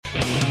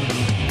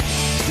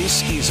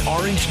This is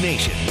Orange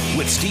Nation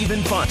with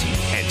Stephen Fonte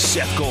and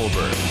Seth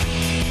Goldberg.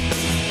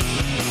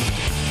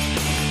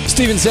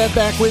 Stephen Seth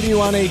back with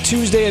you on a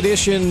Tuesday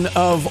edition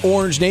of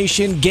Orange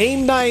Nation.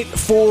 Game night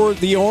for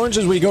the Orange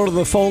as we go to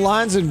the phone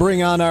lines and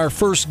bring on our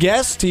first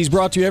guest. He's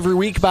brought to you every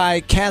week by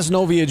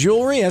Cazenovia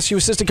Jewelry. SU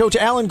assistant coach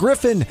Alan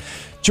Griffin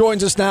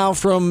joins us now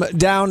from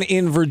down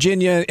in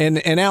Virginia. And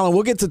Alan,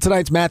 we'll get to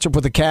tonight's matchup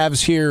with the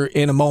Cavs here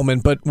in a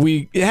moment, but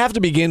we have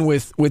to begin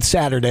with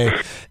Saturday.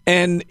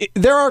 And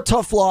there are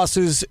tough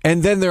losses,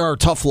 and then there are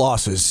tough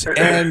losses.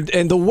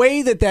 And the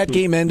way that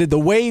game ended, the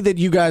way that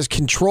you guys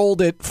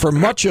controlled it for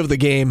much of the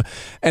game,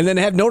 and then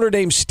had Notre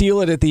Dame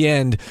steal it at the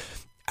end,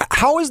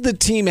 how is the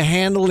team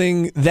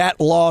handling that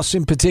loss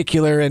in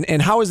particular,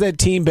 and how has that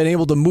team been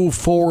able to move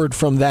forward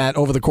from that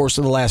over the course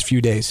of the last few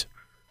days?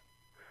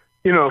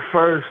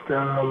 First,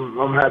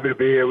 I'm happy to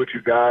be here with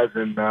you guys.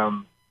 And,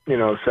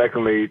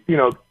 secondly,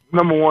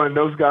 number one,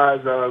 those guys,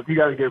 you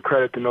got to give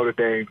credit to Notre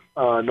Dame.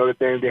 Notre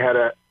Dame, they had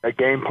a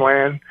game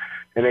plan,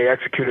 and they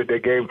executed their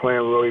game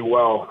plan really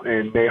well.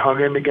 And they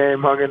hung in the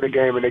game,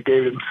 and they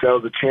gave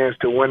themselves a chance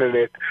to win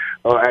it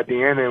at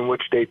the end, in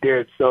which they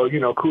did. So,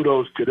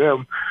 kudos to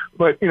them.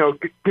 But,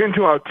 getting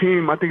to our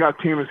team, I think our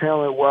team is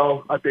handling it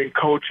well. I think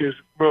coaches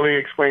really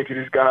explain to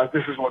these guys,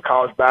 this is what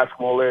college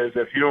basketball is.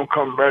 If you don't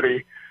come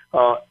ready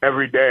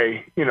every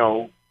day,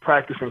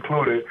 practice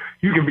included,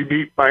 you can be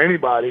beat by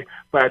anybody.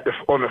 But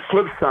on the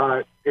flip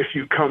side, if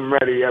you come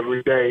ready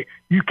every day,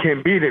 you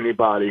can beat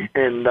anybody.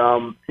 And,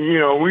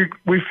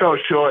 we fell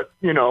short,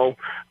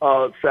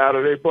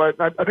 Saturday. But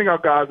I think our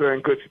guys are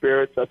in good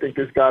spirits. I think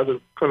these guys are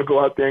going to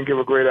go out there and give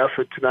a great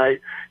effort tonight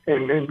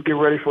and get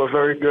ready for a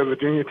very good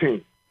Virginia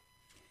team.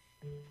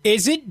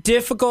 Is it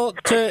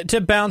difficult to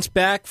bounce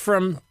back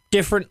from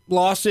different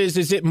losses?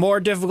 Is it more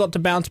difficult to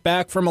bounce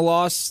back from a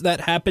loss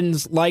that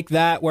happens like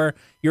that, where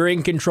you're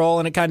in control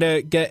and it kind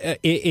of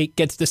it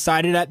gets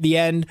decided at the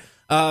end,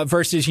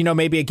 versus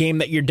maybe a game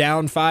that you're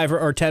down 5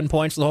 or 10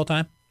 points the whole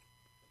time?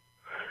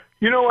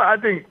 I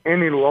think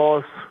any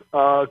loss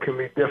can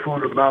be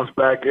difficult to bounce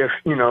back if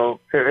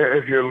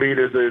your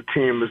leaders of the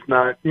team is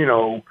not in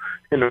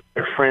the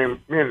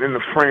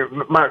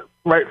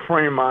right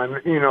frame mind,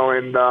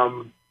 and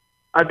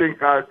I think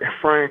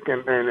Frank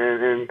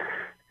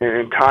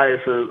and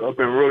Tyus have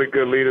been really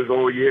good leaders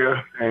all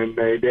year, and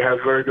they have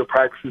very good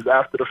practices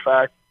after the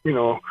fact,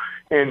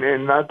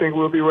 and I think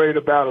we'll be ready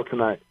to battle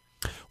tonight.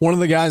 One of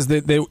the guys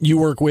that you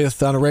work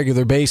with on a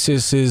regular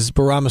basis is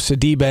Barama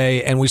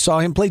Sidibe, and we saw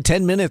him play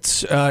 10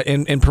 minutes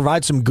and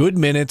provide some good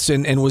minutes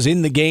and was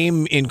in the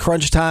game in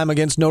crunch time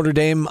against Notre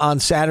Dame on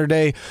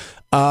Saturday.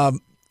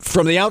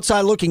 From the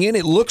outside looking in,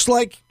 it looks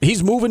like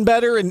he's moving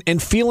better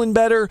and feeling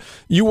better.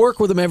 You work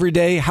with him every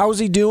day. How's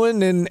he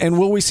doing, and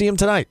will we see him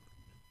tonight?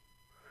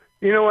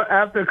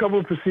 After a couple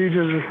of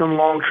procedures and some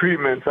long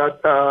treatments,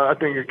 I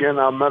think, again,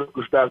 our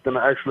medical staff did an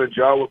excellent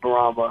job with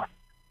Barama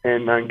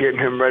and getting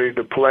him ready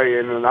to play.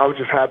 And I was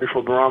just happy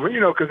for Barama,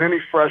 because any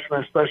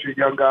freshmen, especially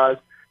young guys,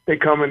 they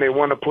come and they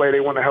want to play,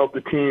 they want to help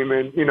the team.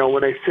 And,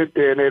 when they sit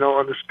there and they don't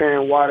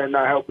understand why they're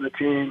not helping the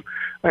team,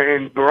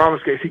 in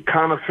Barama's case, he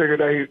kind of figured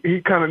that he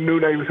kind of knew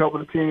that he was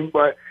helping the team,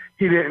 but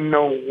he didn't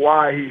know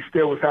why he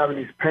still was having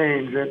these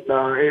pains, and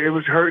it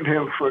was hurting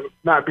him for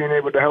not being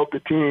able to help the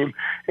team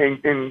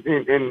and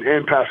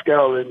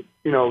Pascal, and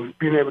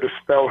being able to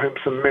spell him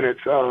some minutes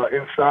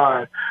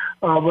inside.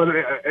 But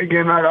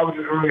again, I was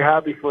just really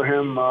happy for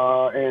him,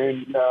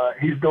 and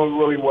he's doing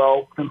really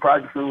well, been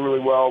practicing really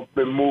well,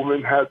 been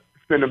moving, has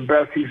been the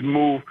best he's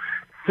moved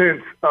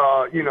since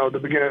the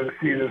beginning of the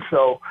season.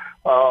 So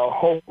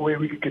hopefully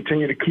we can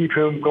continue to keep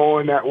him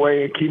going that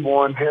way and keep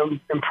on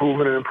him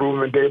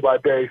improving day by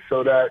day,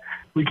 so that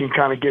we can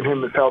kind of get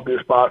him as healthy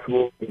as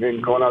possible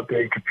and going out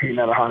there and competing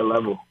at a high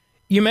level.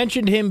 You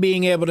mentioned him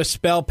being able to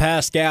spell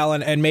Pascal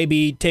and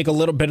maybe take a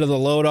little bit of the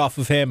load off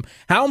of him.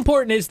 How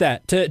important is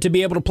that to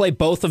be able to play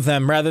both of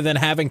them rather than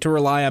having to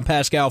rely on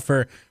Pascal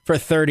for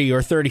 30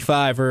 or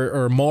 35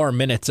 or more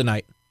minutes a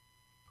night?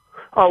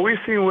 We've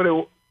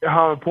seen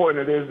how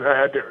important it is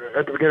at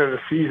the beginning of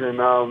the season.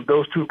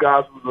 Those two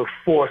guys were a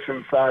force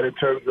inside in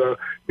terms of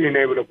being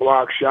able to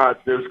block shots.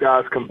 Those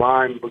guys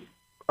combined with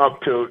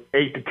up to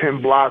 8 to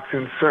 10 blocks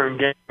in certain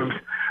games,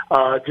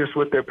 just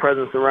with their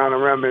presence around the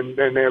rim and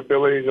their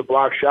ability to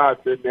block shots.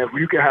 And if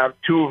you can have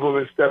two of them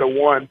instead of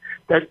one,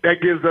 that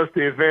gives us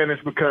the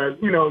advantage, because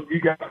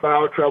you got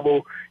foul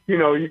trouble.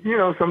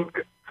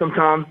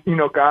 Sometimes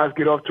guys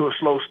get off to a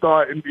slow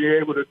start, and be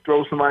able to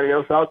throw somebody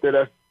else out there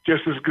that's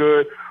just as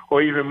good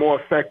or even more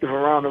effective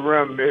around the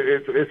rim,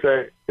 it's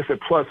a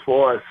plus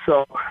for us.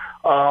 So,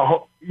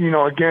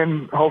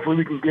 again, hopefully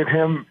we can get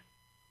him,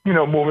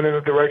 moving in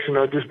the direction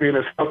of just being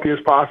as healthy as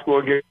possible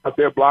and getting out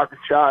there blocking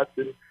shots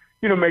and,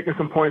 making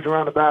some points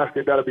around the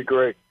basket. That'll be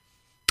great.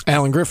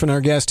 Alan Griffin,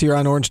 our guest here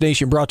on Orange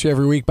Nation, brought to you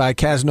every week by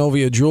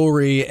Cazenovia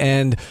Jewelry.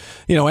 And,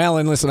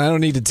 Alan, listen, I don't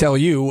need to tell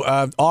you,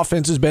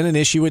 offense has been an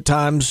issue at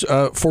times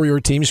for your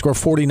team. You scored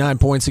 49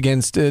 points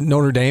against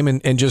Notre Dame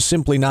and just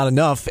simply not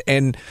enough.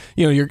 And,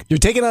 you're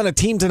taking on a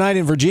team tonight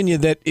in Virginia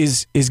that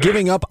is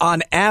giving up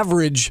on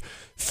average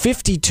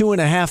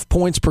 52.5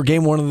 points per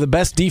game, one of the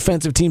best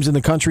defensive teams in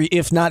the country,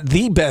 if not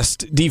the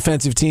best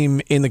defensive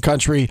team in the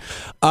country.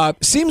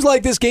 Seems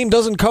like this game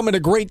doesn't come at a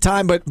great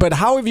time, but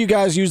how have you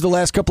guys used the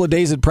last couple of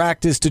days at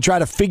practice to try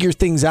to figure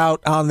things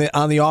out on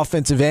the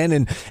offensive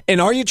end?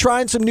 And are you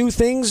trying some new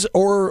things,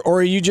 or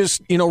are you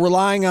just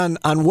relying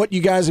on what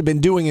you guys have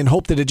been doing and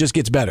hope that it just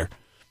gets better?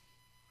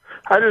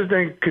 I just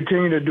think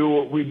continue to do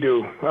what we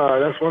do.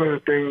 That's one of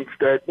the things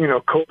that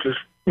coaches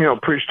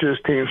preach to his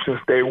team since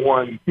day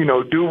one.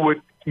 Do what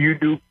you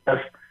do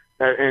best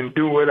and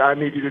do what I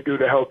need you to do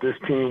to help this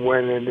team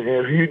win. And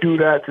if you do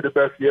that to the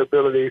best of your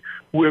ability,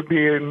 we'll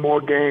be in more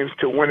games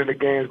to winning the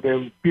games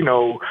than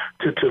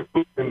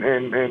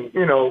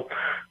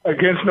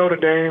against Notre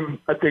Dame.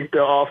 I think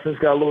the offense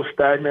got a little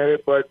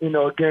stagnated, but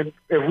again,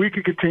 if we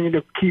could continue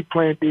to keep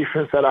playing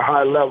defense at a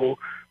high level,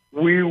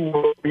 we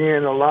will be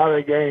in a lot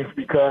of games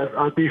because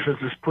our defense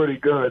is pretty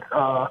good.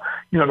 The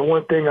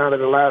one thing out of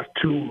the last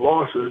two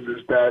losses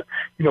is that,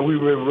 we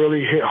were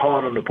really hit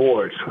hard on the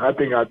boards. I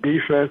think our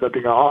defense,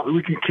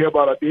 we can care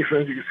about our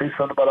defense. You can say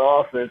something about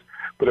our offense.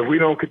 But if we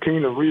don't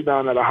continue to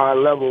rebound at a high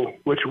level,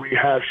 which we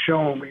have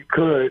shown we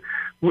could,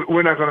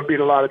 we're not going to beat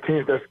a lot of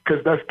teams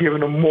because that's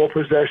giving them more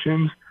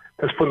possessions.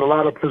 That's putting a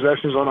lot of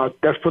possessions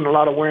that's putting a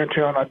lot of wear and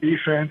tear on our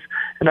defense.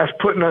 And that's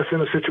putting us in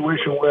a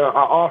situation where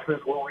our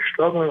offense, where we're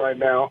struggling right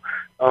now,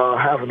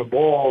 having the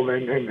ball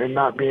and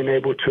not being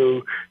able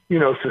to,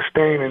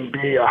 sustain and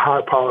be a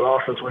high-powered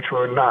offense, which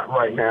we're not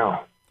right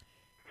now.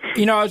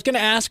 I was going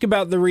to ask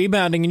about the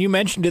rebounding, and you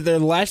mentioned it. The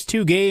last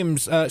two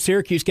games,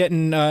 Syracuse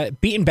getting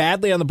beaten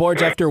badly on the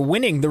boards after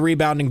winning the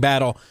rebounding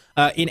battle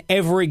in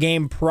every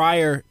game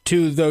prior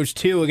to those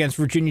two against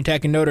Virginia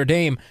Tech and Notre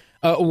Dame.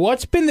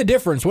 What's been the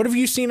difference? What have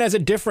you seen as a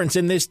difference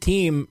in this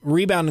team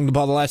rebounding the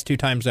ball the last two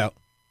times out?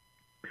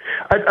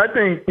 I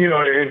think,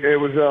 it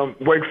was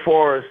Wake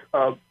Forest.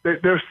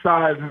 Their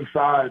size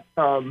inside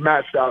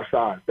matched our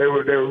size. They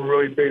were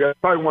really big. That's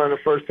probably one of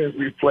the first teams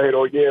we played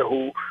all year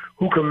who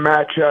can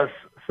match us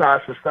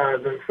size to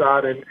size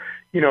inside. And,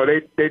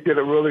 they did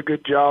a really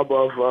good job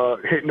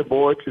of hitting the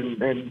boards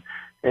and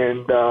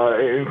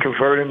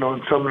converting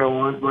on some of the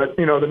ones. But,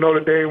 the Notre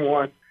Dame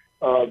one,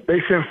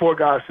 they sent four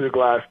guys to the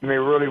glass, and they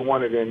really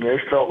wanted it. And they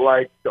felt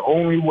like the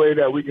only way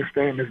that we can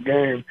stay in this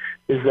game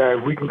is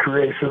that we can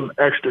create some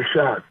extra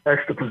shots,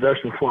 extra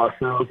possessions for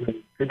ourselves. And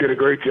they did a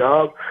great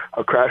job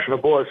of crashing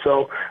the board.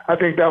 So I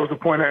think that was the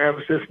point of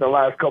emphasis in the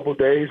last couple of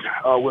days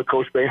with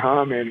Coach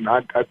Boeheim, and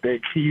I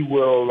think he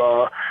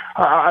will.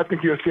 I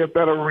think you'll see a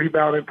better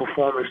rebounding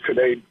performance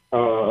tonight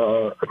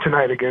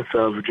against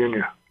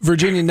Virginia.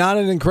 Virginia, not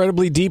an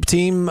incredibly deep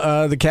team.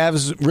 The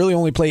Cavs really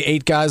only play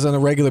 8 guys on a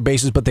regular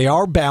basis, but they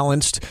are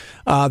balanced.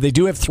 They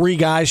do have 3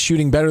 guys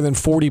shooting better than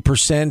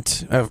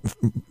 40%,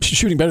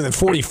 shooting better than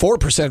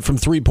 44% from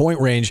three-point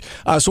range.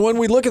 So when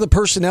we look at the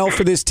personnel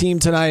for this team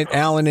tonight,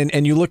 Alan,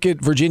 and you look at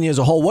Virginia as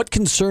a whole, what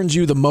concerns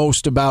you the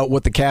most about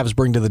what the Cavs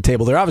bring to the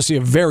table? They're obviously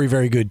a very,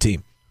 very good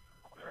team.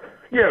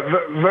 Yeah,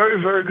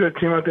 very, very good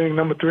team. I think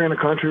number 3 in the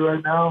country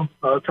right now,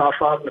 top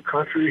 5 in the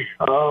country.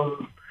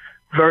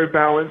 Very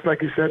balanced,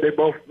 like you said. They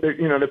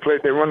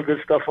run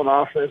good stuff on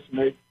offense, and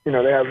they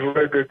have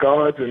very good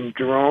guards and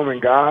Jerome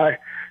and Guy.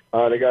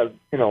 They got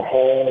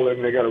Hall,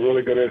 and they got a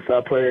really good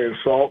inside player in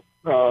Salt.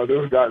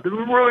 Those guys, they're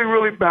a really,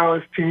 really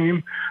balanced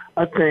team.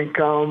 I think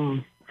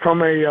from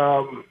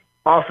a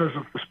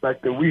offensive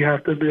perspective, we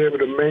have to be able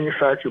to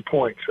manufacture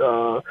points,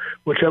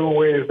 whichever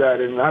way is that.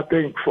 And I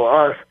think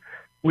for us,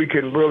 we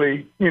can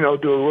really, do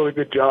a really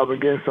good job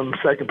and get some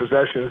second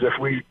possessions if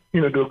we,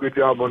 do a good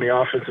job on the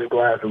offensive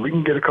glass. And we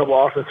can get a couple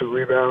offensive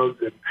rebounds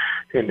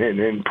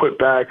and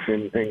putbacks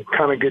and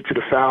kind of get to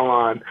the foul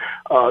line.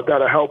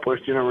 That'll help us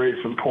generate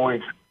some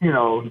points. They're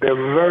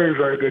a very,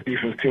 very good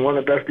defense team, one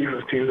of the best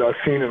defense teams I've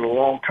seen in a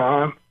long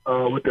time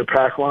with their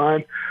pack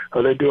line.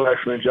 They do an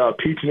excellent job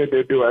teaching it.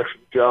 They do an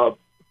excellent job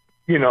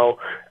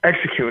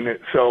executing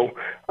it. So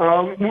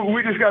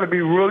we just got to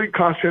be really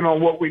concentrated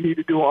on what we need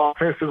to do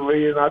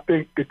offensively, and I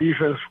think the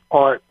defense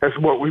part, that's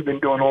what we've been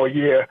doing all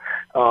year,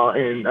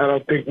 and I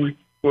don't think we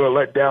will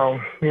let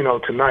down,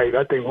 tonight.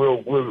 I think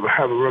we'll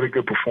have a really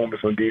good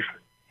performance on defense.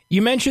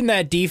 You mentioned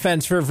that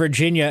defense for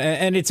Virginia,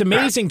 and it's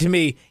amazing to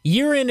me,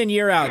 year in and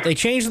year out, they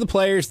change the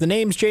players, the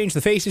names change, the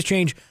faces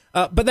change,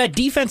 but that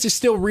defense is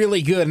still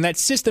really good, and that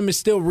system is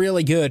still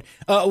really good.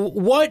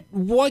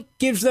 What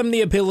gives them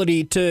the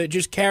ability to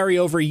just carry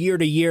over year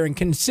to year and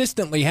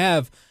consistently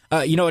have,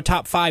 a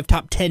top 5,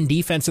 top 10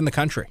 defense in the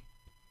country?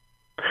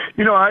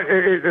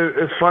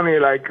 It's funny,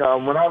 like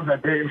when I was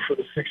at Dayton for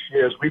the 6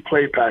 years, we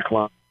played pack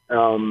line.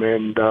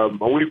 And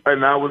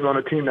I was on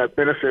a team that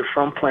benefited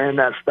from playing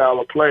that style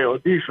of play or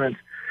defense.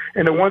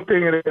 And the one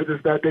thing it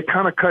is that they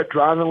kind of cut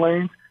driving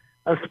lanes,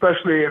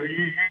 especially if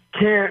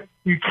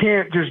you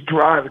can't just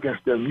drive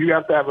against them. You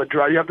have to have a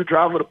drive. You have to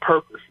drive with a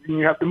purpose. And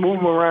you have to move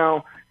them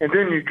around, and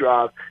then you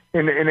drive.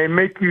 And they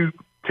make you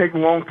take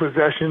long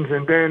possessions,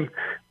 and then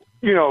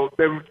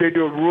they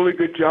do a really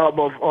good job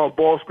of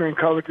ball screen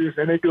coverages,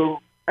 and they do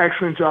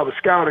excellent job of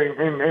scouting,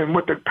 and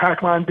what the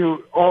pack line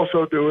do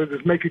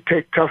is make you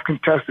take tough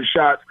contested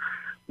shots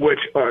which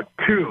are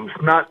twos,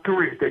 not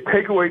threes. They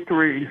take away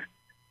threes,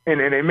 and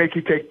they make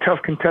you take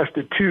tough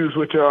contested twos,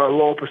 which are a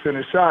low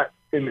percentage shot.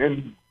 And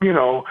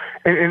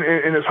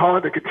it's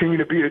hard to continue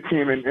to beat a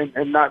team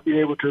and not be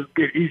able to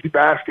get easy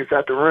baskets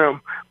at the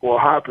rim or a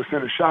high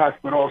percentage shots,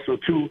 but also,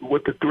 too,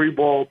 with the three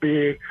ball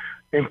being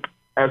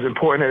as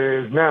important as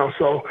it is now.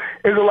 So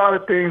there's a lot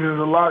of things.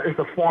 It's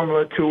a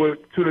formula to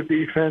the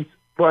defense,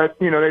 but,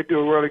 they do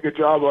a really good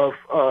job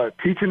of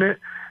teaching it,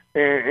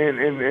 and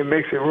it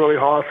makes it really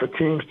hard for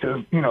teams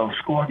to,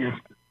 score against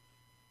it.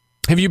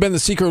 Have you been the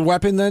secret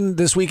weapon then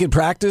this week in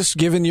practice,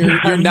 given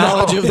your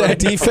knowledge of that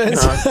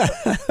defense?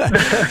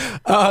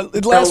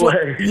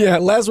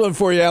 Last one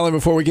for you, Alan,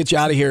 before we get you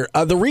out of here.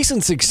 The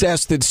recent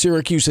success that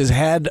Syracuse has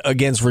had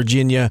against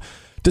Virginia,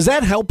 does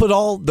that help at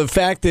all? The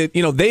fact that,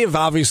 they have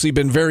obviously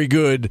been very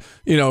good,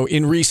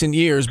 in recent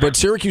years, but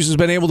Syracuse has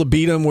been able to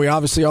beat them. We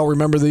obviously all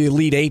remember the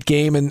Elite Eight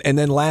game and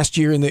then last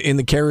year in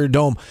the Carrier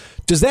Dome.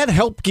 Does that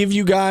help give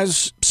you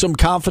guys some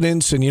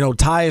confidence? And,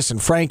 Tyus and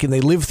Frank, and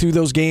they live through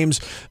those games.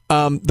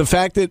 The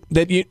fact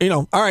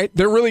that all right,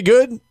 they're really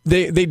good.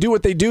 They do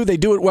what they do. They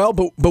do it well,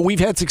 but we've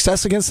had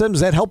success against them.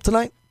 Does that help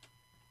tonight?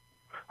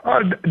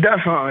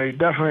 Definitely.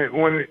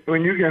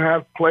 When you can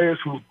have players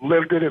who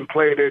lived it and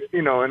played it,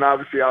 and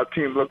obviously our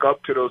team look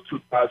up to those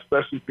two guys,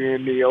 especially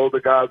being the older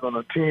guys on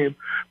the team,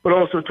 but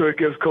also it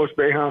gives Coach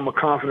Boeheim a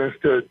confidence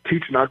to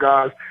teaching our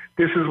guys,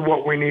 this is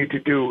what we need to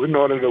do in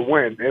order to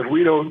win. If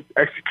we don't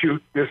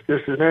execute this,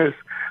 and this,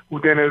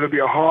 well, then it'll be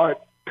a hard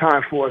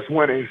time for us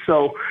winning.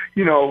 So,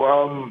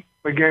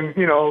 again,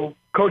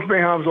 Coach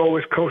Boeheim's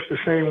always coached the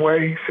same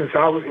way since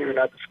I was even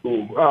at the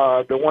school.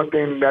 The one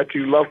thing that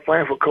you love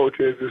playing for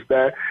coaches is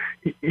that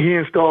he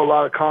instilled a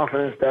lot of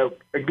confidence that,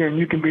 again,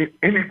 you can beat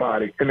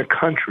anybody in the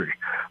country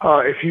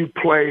if you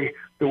play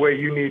the way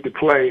you need to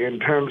play in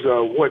terms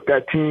of what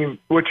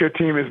your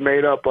team is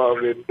made up of.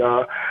 And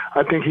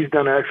I think he's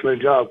done an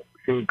excellent job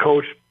in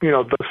coach,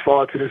 thus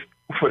far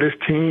for this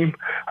team.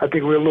 I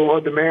think we're a little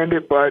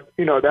undemanded, but,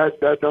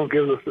 that don't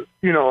give us,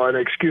 an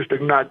excuse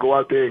to not go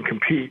out there and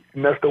compete.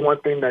 And that's the one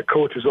thing that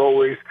coach has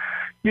always,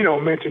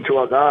 mentioned to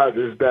our guys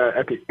is that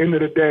at the end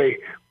of the day,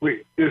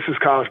 this is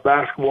college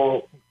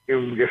basketball.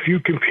 And if you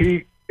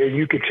compete and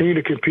you continue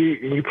to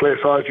compete and you play as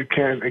hard as you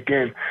can,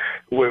 again,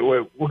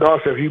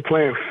 regardless if you're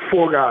playing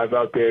four guys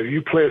out there, if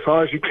you play as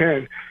hard as you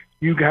can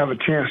have a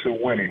chance of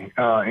winning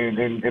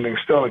and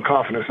instilling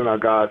confidence in our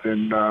guys.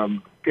 And,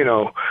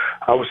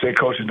 I would say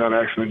Coach has done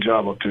an excellent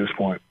job up to this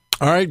point.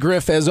 All right,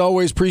 Griff, as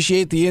always,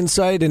 appreciate the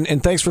insight,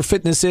 and thanks for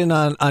fitting us in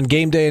on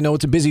game day. I know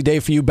it's a busy day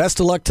for you. Best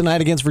of luck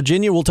tonight against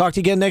Virginia. We'll talk to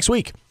you again next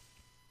week.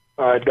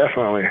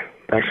 Definitely.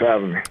 Thanks for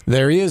having me.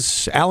 There he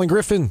is, Alan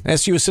Griffin,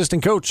 SU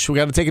assistant coach. We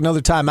got to take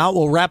another time out.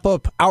 We'll wrap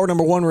up hour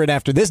number one right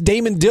after this.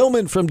 Damon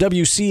Dillman from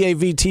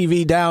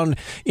WCAV-TV down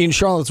in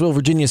Charlottesville,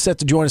 Virginia, set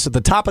to join us at the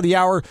top of the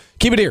hour.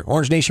 Keep it here.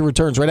 Orange Nation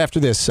returns right after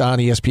this on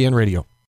ESPN Radio.